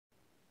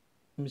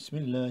بسم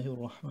الله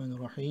الرحمن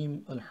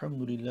الرحيم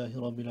الحمد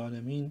لله رب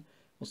العالمين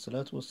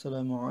والصلاة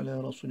والسلام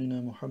على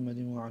رسولنا محمد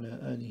وعلى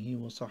آله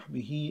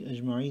وصحبه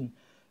أجمعين.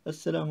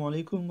 Assalamu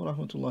alaikum wa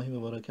rahmatullahi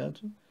wa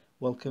barakatuh.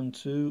 Welcome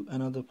to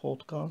another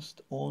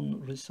podcast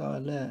on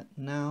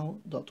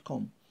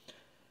risalanow.com.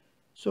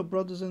 So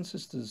brothers and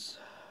sisters,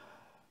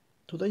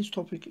 today's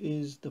topic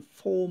is the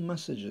 4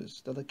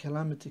 messages that a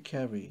calamity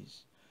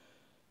carries.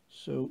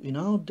 So in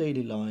our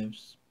daily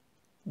lives,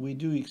 we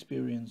do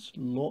experience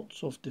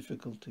lots of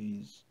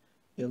difficulties,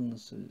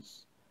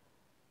 illnesses.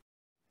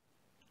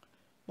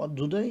 But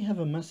do they have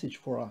a message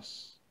for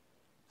us?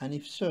 And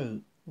if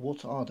so,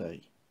 what are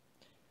they?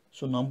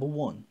 So number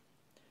 1,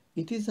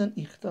 it is an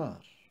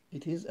ikhtār.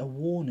 It is a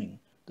warning.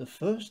 The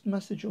first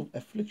message of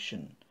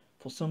affliction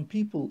for some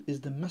people is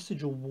the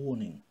message of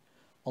warning.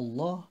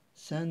 Allah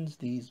sends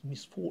these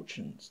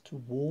misfortunes to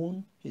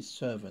warn His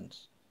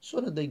servants so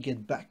that they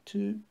get back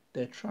to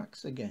their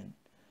tracks again.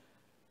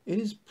 It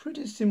is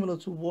pretty similar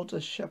to what a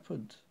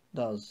shepherd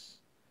does.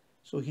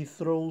 So he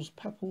throws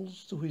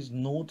pebbles to his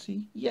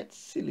naughty yet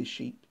silly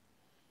sheep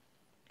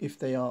if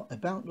they are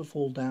about to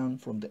fall down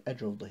from the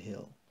edge of the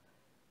hill.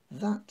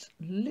 That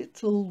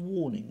little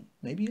warning,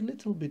 maybe a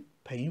little bit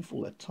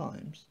painful at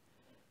times,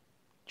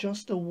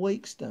 just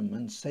awakes them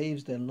and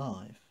saves their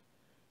life.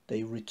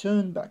 They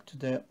return back to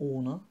their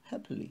owner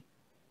happily.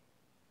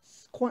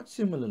 Quite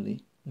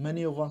similarly,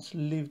 many of us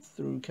lived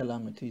through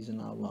calamities in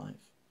our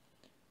life,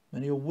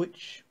 many of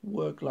which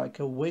work like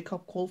a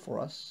wake-up call for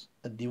us,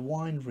 a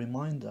divine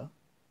reminder,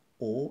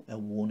 or a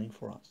warning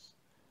for us.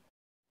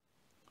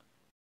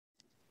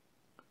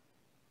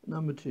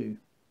 Number 2,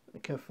 a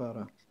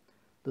kaffārah.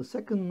 The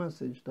second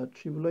message that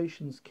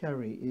tribulations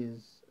carry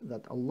is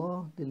that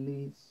Allah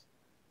deletes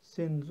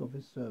sins of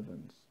His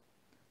servants.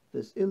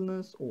 This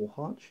illness or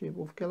hardship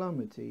of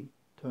calamity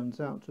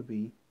turns out to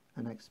be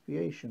an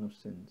expiation of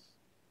sins.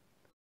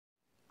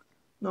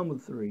 Number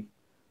 3,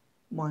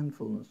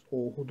 mindfulness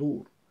or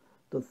ḥuḍūr.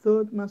 The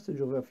third message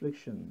of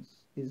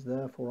afflictions is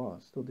there for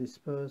us to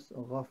disperse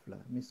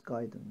ghaflah,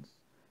 misguidance,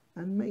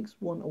 and makes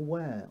one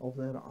aware of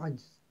their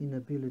ajz,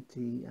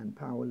 inability and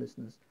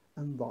powerlessness,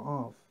 and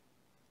dha'af,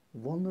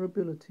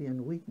 vulnerability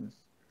and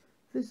weakness.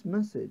 This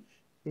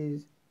message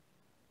is,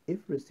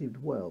 if received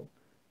well,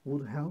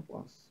 would help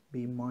us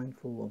be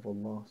mindful of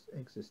Allah's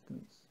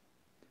existence.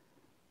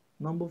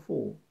 Number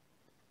 4,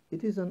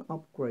 it is an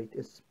upgrade,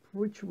 a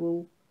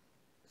spiritual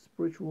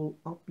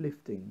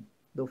uplifting.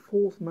 The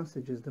fourth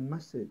message is the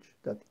message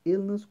that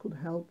illness could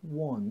help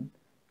one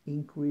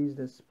increase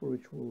their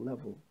spiritual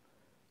level.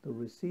 The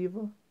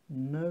receiver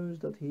knows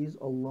that he is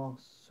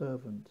Allah's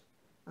servant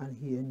and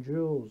he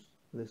endures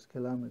this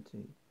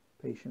calamity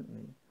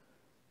patiently.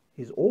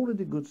 His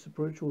already good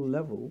spiritual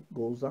level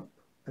goes up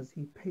as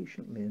he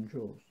patiently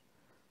endures.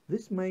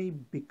 This may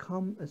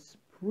become a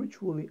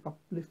spiritually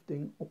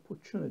uplifting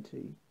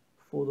opportunity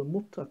for the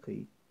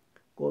muttaqi,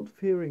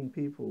 God-fearing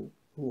people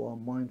who are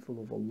mindful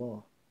of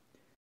Allah.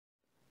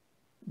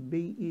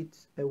 Be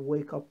it a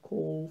wake-up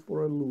call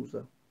for a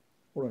loser,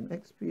 or an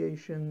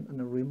expiation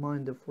and a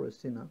reminder for a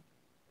sinner,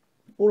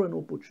 or an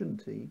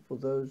opportunity for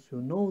those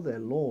who know their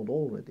Lord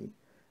already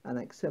and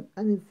accept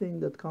anything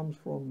that comes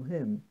from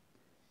Him.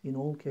 In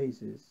all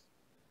cases,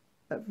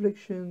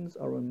 afflictions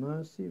are a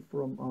mercy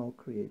from our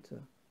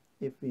Creator.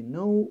 If we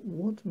know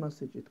what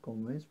message it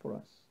conveys for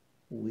us,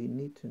 we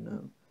need to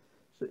know.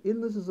 So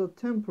illnesses are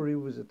temporary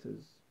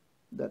visitors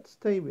that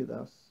stay with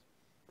us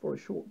for a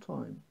short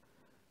time,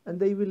 and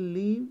they will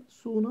leave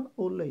sooner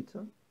or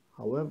later.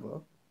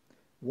 However,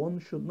 one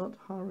should not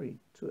hurry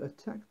to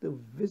attack the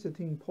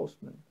visiting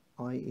postman,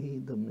 i.e.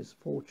 the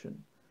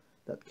misfortune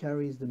that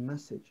carries the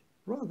message.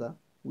 Rather,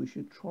 we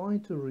should try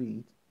to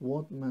read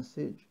what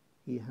message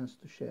he has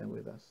to share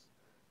with us.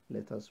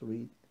 Let us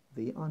read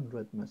the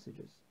unread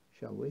messages,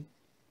 shall we?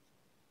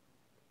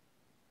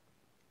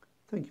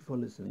 Thank you for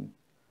listening.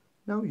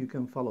 Now you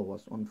can follow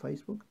us on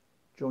Facebook,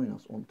 join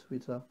us on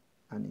Twitter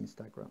and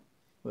Instagram.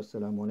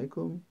 Wassalamu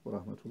alaikum wa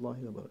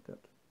rahmatullahi wa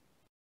barakatuh.